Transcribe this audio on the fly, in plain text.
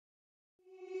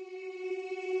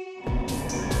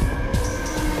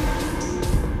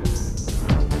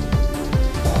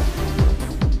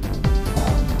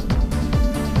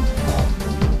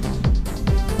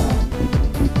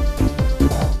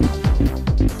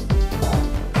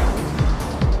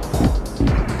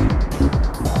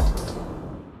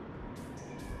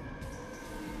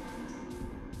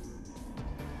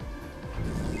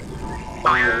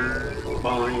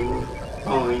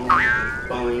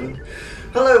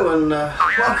Hello and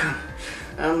welcome.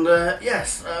 And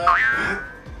yes,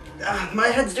 my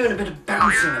head's doing a bit of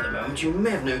bouncing at the moment, you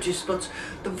may have noticed, but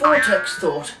the Vortex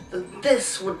thought that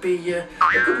this would be a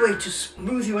good way to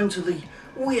smooth you into the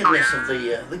weirdness of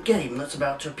the game that's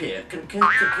about to appear.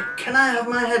 Can I have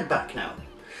my head back now?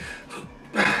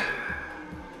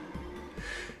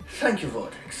 Thank you,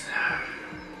 Vortex.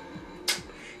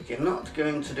 You're not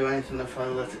going to do anything if I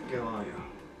let it go, are you?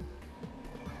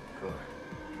 Good.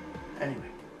 Anyway,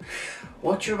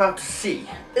 what you're about to see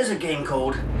is a game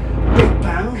called Big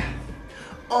Bang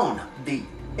on the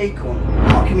Acorn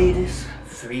Archimedes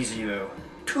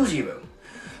 3020.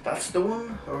 That's the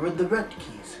one with the red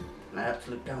keys. And I have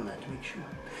to look down there to make sure.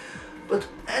 But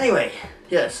anyway,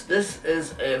 yes, this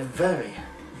is a very,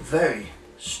 very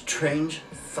strange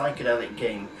psychedelic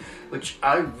game which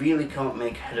I really can't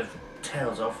make head of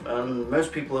tails of, and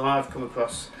most people who I've come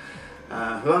across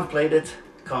who have played it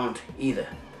can't either.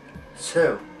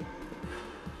 So,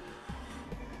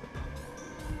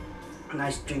 a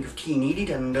nice drink of tea needed,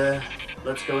 and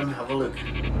let's go and have a look.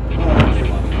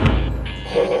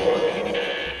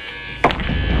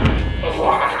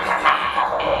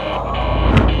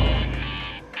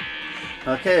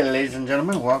 Okay, ladies and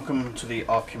gentlemen, welcome to the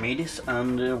Archimedes,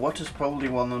 and what is probably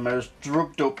one of the most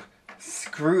drugged up,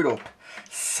 screwed up,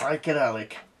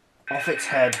 psychedelic, off its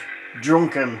head,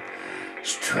 drunken,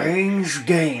 strange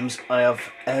games I have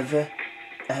ever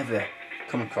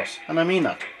come across. And I mean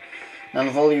that. Now the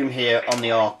volume here on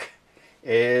the Arc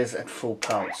is at full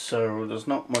power, so there's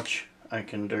not much I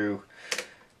can do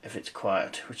if it's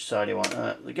quiet. Which side do you want?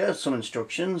 There goes some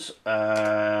instructions.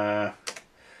 I'm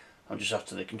just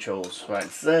after the controls. Right,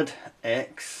 Z,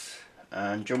 X,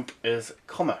 and jump is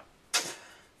comma.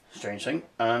 Strange thing.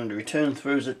 And return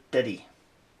throws at Daddy.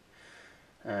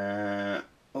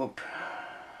 Up,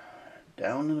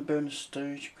 down in the bonus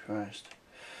stage. Christ.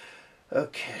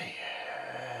 Okay.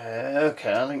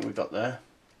 Okay, I think we got there.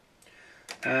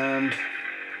 And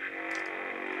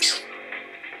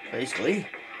basically,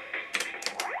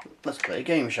 let's play a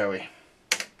game, shall we?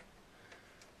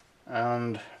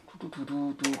 And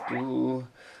we'll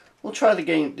try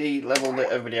the level that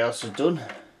everybody else has done,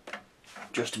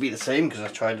 just to be the same, because I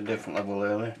tried a different level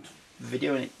earlier.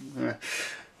 Video and it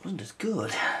wasn't as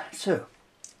good. So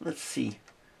let's see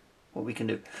what we can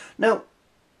do. Now,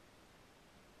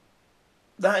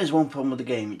 that is one problem with the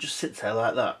game. It just sits there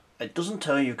like that. It doesn't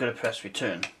tell you you've got to press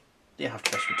return. You have to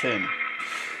press return.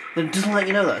 But it doesn't let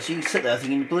you know that, so you can sit there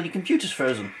thinking the bloody computer's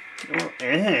frozen.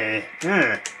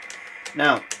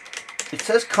 Now, it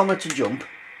says comma to jump.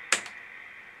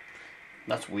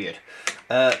 That's weird.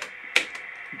 But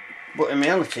in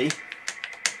reality,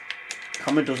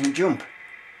 comma doesn't jump.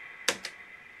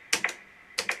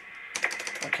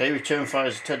 Okay, return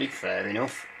fires a Teddy, fair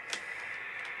enough.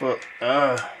 But,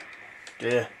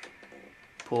 dear.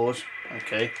 Pause.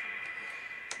 Okay.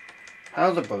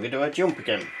 How the bugger do I jump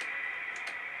again?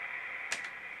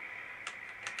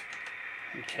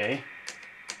 Okay.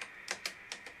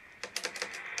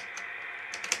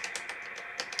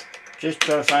 Just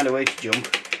try to find a way to jump.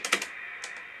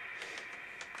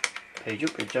 Page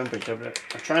up, page down, page up.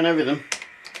 I'm trying everything.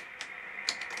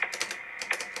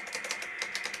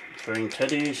 Throwing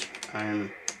teddies and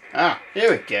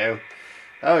here we go.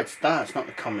 Oh, it's that. It's not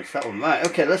the comments. That one. Right.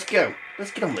 Okay. Let's go. Let's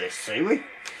get on with this, say we.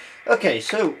 Okay.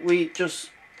 So we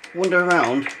just wander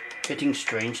around hitting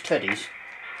strange teddies,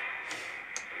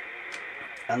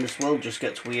 and this world just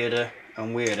gets weirder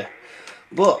and weirder.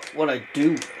 But what I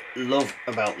do love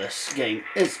about this game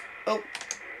is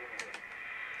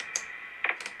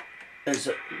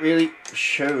it really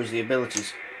shows the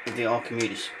abilities of the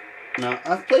Archimedes. Now,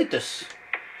 I've played this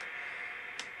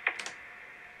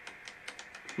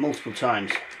multiple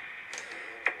times,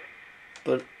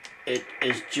 but it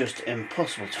is just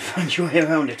impossible to find your way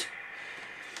around it.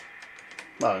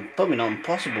 Well, probably not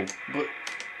impossible, but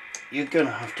you're going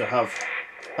to have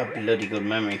a bloody good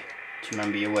memory to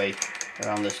remember your way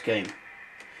around this game.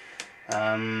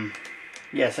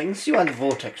 Yes, I can see why the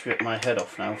Vortex ripped my head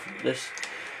off now for this,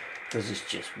 because it's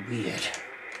just weird.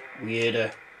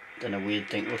 Weirder than a weird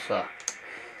thing. What's that?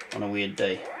 On a weird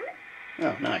day.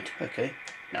 Oh, night. Okay.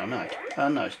 Now night.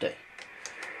 Now it's day.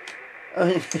 I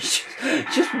mean, it's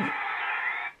just...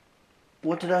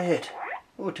 What did I hit?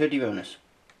 Oh, Teddy bonus.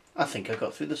 I think I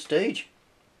got through the stage.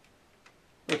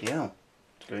 Bloody hell.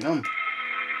 What's going on?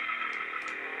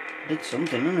 I did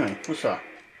something, didn't I? What's that?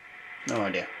 No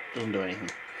idea. Doesn't do anything.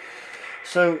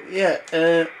 So, yeah,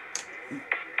 there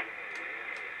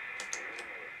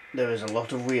is a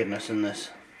lot of weirdness in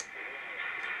this.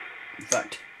 In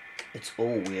fact, it's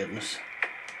all weirdness.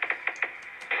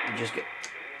 You just get...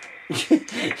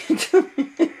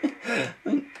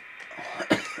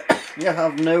 You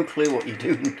have no clue what you're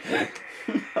doing.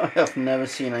 I have never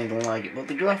seen anything like it, but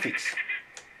the graphics,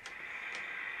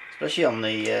 especially on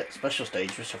the special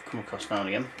stage, which I've come across now and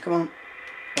again. Come on,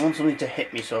 I want something to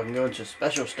hit me so I can go into a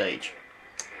special stage,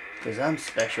 because I'm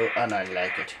special and I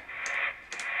like it.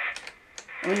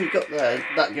 I mean, you got there,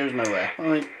 that goes nowhere. I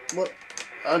mean, what?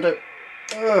 I don't...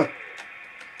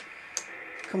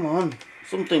 Come on,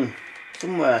 something,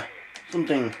 somewhere,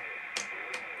 something.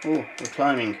 Oh, we're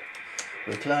climbing.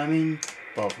 We're climbing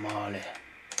Bob Marley.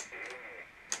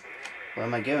 Where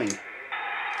am I going?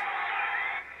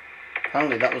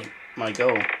 Apparently that was my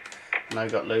goal, and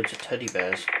I've got loads of teddy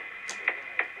bears.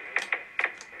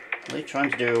 Are they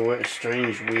trying to do a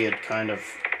strange, weird kind of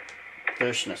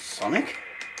version of Sonic?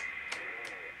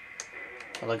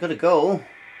 Well, I got a goal.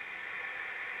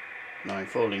 Now I'm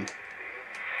falling.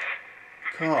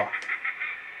 Car.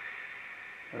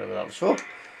 Whatever that was for.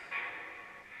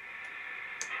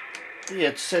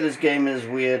 Yeah, to say this game is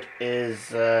weird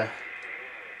is an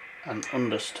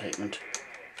understatement.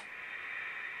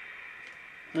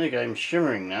 I think I'm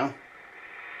shimmering now.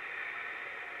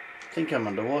 I think I'm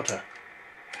underwater.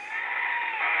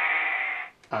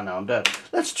 And now I'm dead.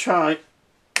 Let's try...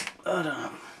 I don't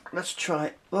know. Let's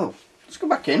try... Oh, let's go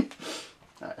back in.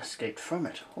 I escaped from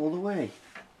it all the way.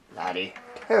 Laddie.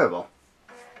 Terrible.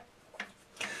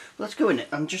 Let's go in it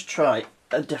and just try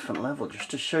a different level, just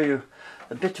to show you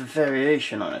a bit of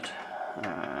variation on it.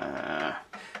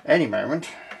 Any moment.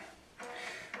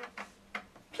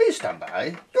 Please stand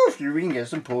by. Your viewing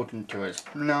is important to us.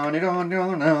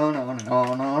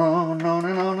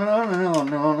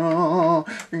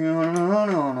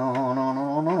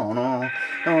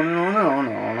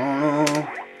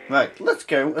 Right, let's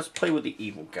go. Let's play with the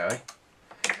evil guy.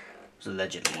 He's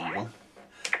allegedly evil.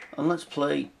 And let's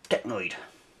play Technoid.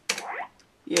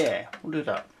 Yeah, we'll do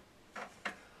that.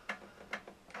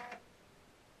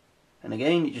 And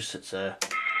again, it just sits there.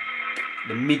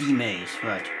 The MIDI maze,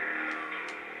 right.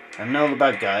 I'm now the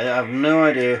bad guy. I have no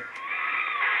idea.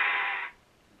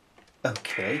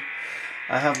 Okay.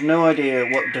 I have no idea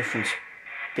what difference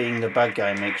being the bad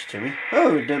guy makes to me.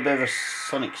 Oh, we did a bit of a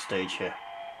Sonic stage here.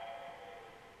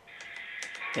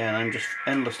 Yeah, and I'm just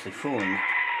endlessly falling.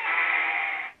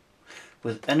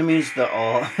 With enemies that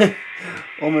are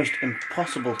almost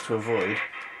impossible to avoid.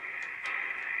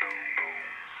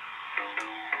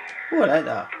 Oh, I like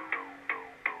that.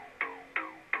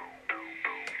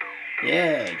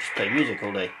 Yeah, just play music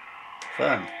all day.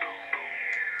 Fun.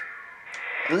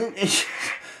 It's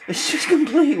just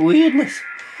complete weirdness.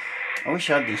 I wish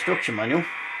I had the instruction manual.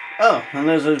 Oh, and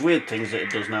there's those weird things that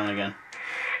it does now and again.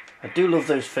 I do love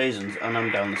those phasons, and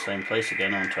I'm down the same place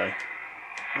again, aren't I?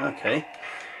 Okay,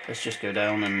 let's just go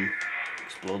down and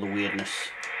explore the weirdness.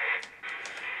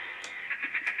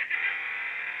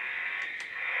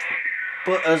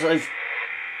 But as I've...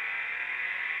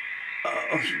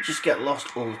 you just get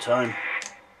lost all the time.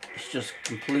 It's just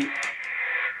complete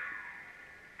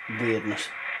weirdness.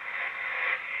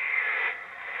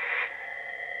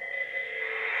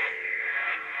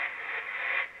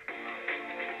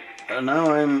 And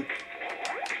now I'm,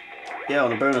 yeah,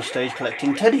 on a bonus stage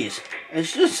collecting teddies.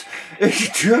 It's just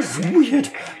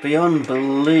weird beyond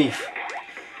belief.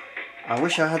 I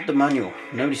wish I had the manual.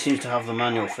 Nobody seems to have the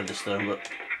manual for this though, but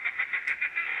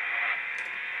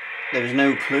there is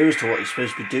no clue as to what you're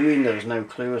supposed to be doing. There is no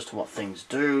clue as to what things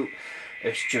do.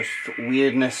 It's just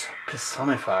weirdness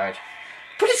personified.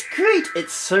 But it's great.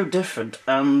 It's so different,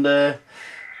 and it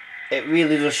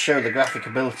really does show the graphic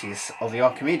abilities of the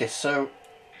Archimedes. So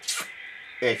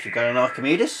if you've got an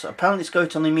Archimedes, apparently it's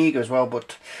got on the Amiga as well,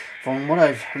 but from what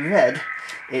I've read,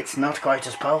 it's not quite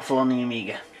as powerful on the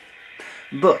Amiga.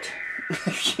 But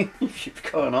if you've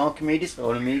got an Archimedes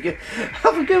or an Amiga,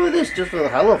 have a go with this just for the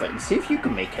hell of it and see if you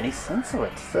can make any sense of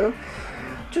it. So,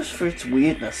 just for its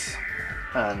weirdness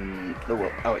and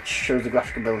how it shows the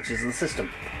graphic abilities of the system,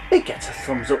 it gets a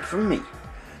thumbs up from me.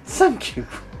 Thank you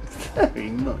very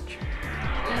much.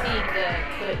 You need to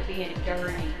quit being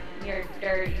dirty. You're a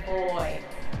dirty boy.